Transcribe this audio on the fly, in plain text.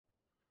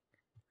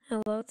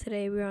Hello,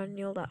 today we're on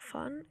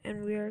Neal.fun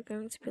and we are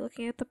going to be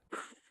looking at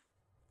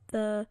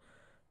the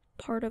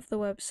part of the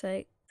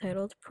website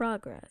titled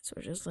Progress,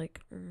 which is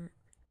like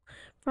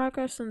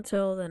progress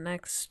until the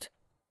next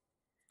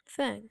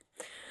thing.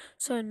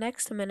 So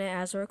next minute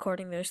as we're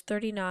recording there's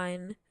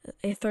 39,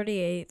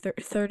 38,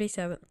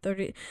 37,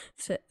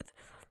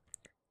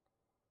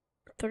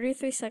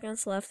 33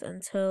 seconds left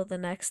until the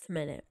next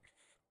minute.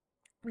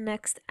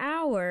 Next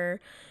hour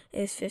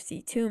is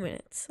 52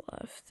 minutes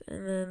left,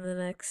 and then the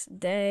next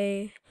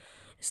day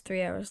is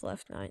 3 hours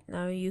left.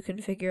 Now you can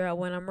figure out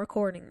when I'm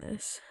recording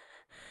this.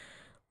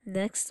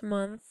 Next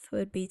month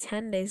would be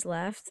 10 days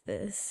left.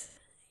 This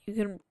you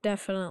can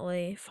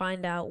definitely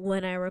find out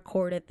when I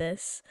recorded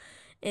this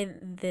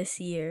in this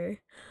year.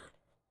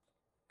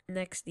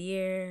 Next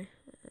year,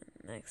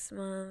 next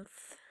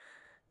month.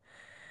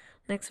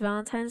 Next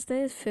Valentine's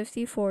Day is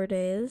 54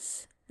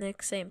 days.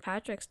 Next St.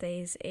 Patrick's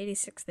Day is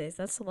 86 days.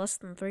 That's less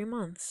than 3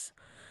 months.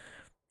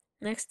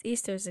 Next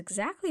Easter is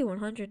exactly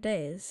 100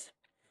 days.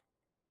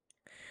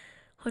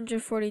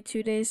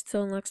 142 days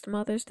till next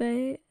Mother's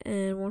Day,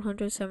 and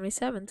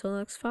 177 till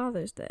next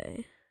Father's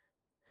Day.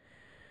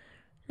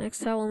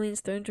 Next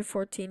Halloween's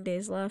 314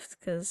 days left,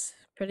 because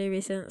pretty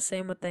recent.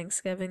 Same with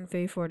Thanksgiving,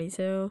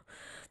 342.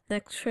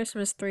 Next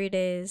Christmas, 3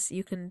 days.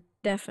 You can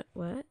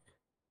what?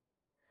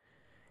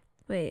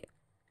 Wait.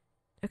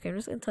 Okay, I'm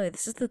just gonna tell you,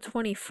 this is the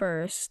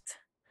 21st.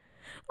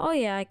 Oh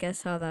yeah, I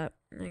guess I get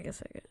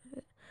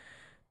it.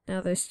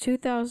 Now there's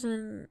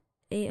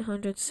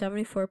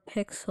 2,874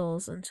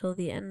 pixels until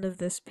the end of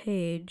this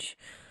page,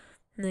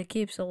 and it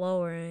keeps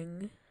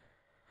lowering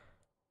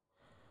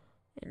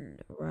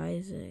and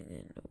rising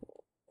and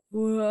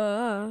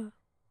whoa.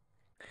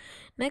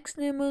 Next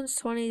new moon's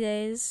 20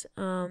 days.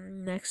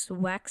 Next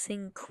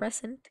waxing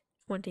crescent,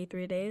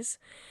 23 days.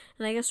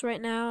 And I guess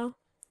right now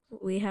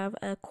we have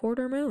a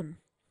quarter moon.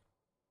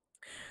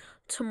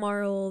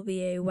 Tomorrow will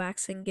be a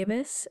waxing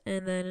gibbous,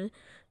 and then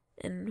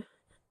I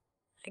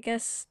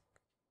guess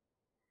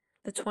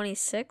the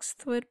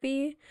 26th would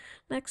be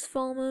next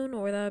full moon,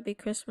 or that would be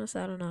Christmas,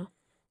 I don't know.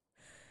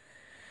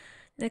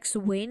 Next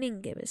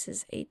waning gibbous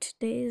is 8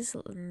 days,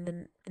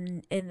 and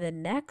the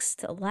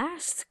next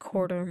last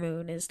quarter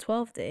moon is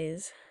 12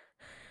 days.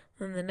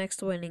 And the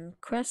next waning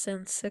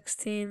crescent,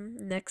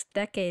 16. Next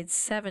decade,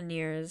 7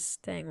 years.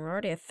 Dang, we're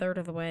already a third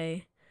of the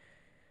way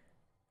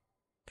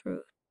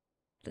through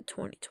the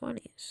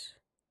 2020s.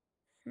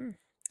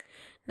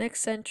 Next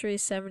century,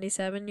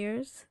 77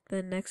 years.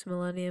 The next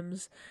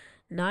millennium's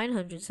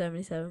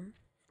 977.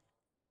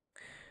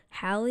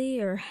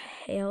 Halley's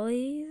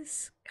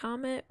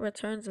comet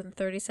returns in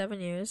 37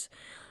 years.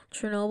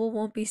 Chernobyl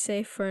won't be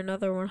safe for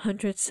another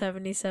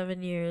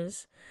 177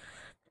 years.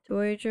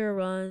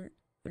 Voyager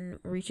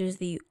reaches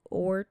the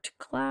Oort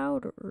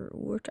cloud, or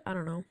Oort, I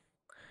don't know.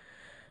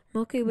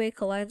 Milky Way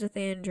collides with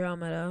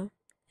Andromeda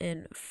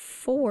in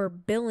 4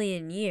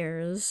 billion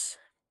years.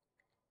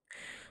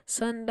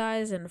 Sun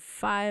dies in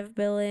 5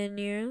 billion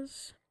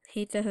years.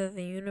 Heat death of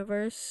the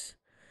universe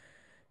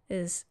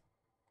is...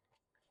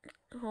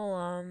 Hold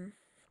on.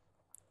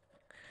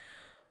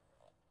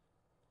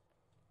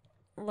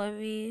 Let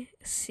me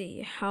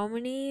see. How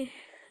many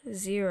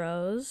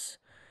zeros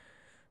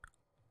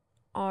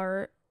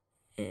are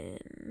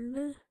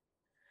in...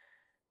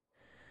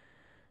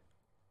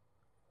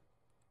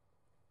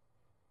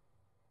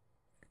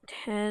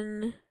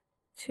 Ten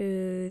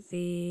to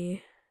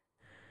the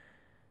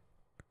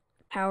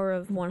power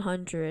of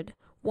 100.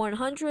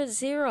 100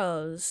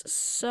 zeros.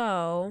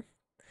 So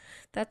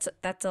that's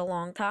a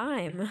long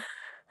time.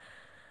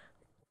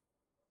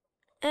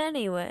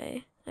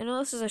 Anyway, I know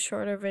this is a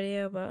shorter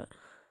video, but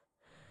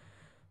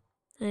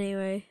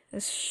anyway,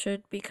 this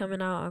should be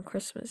coming out on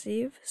Christmas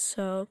Eve.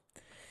 So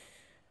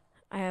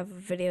I have a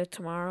video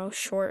tomorrow,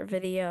 short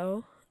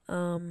video.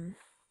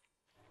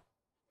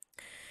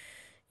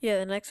 Yeah,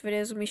 the next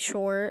video is gonna be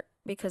short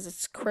because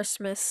it's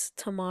Christmas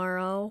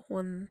tomorrow,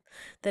 when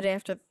the day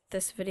after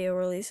this video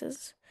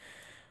releases.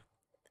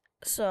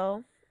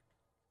 So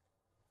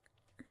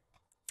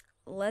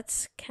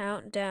let's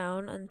count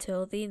down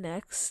until the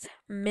next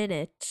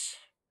minute.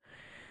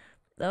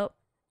 Oh,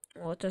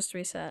 we'll just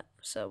reset.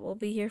 So we'll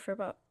be here for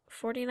about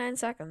 49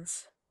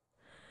 seconds.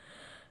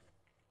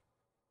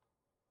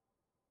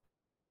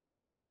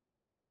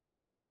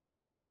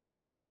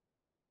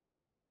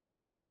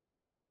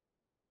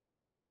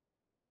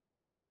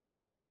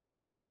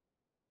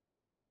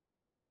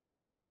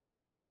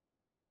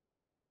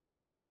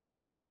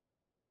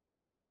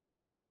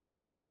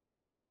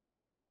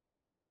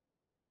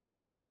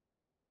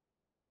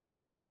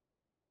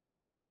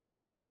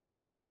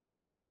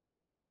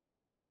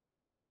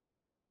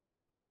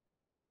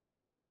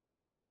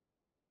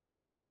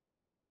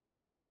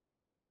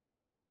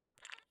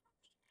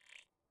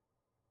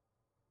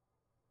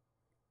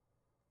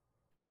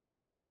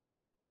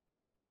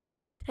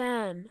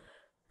 Ten,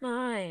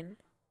 9,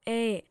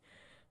 8,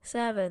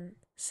 7,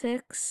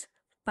 6,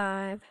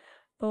 5,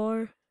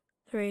 4,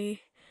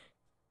 3,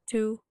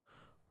 2,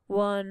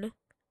 1.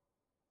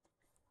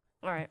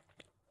 Alright.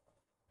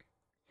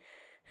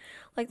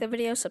 like the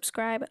video,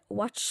 subscribe,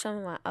 watch some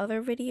of my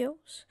other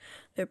videos.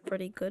 They're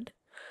pretty good.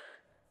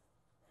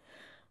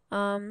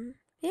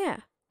 Yeah.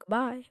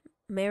 Goodbye.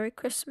 Merry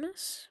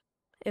Christmas.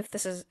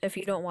 If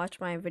you don't watch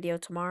my video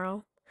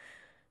tomorrow.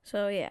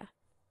 So yeah.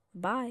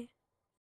 Bye.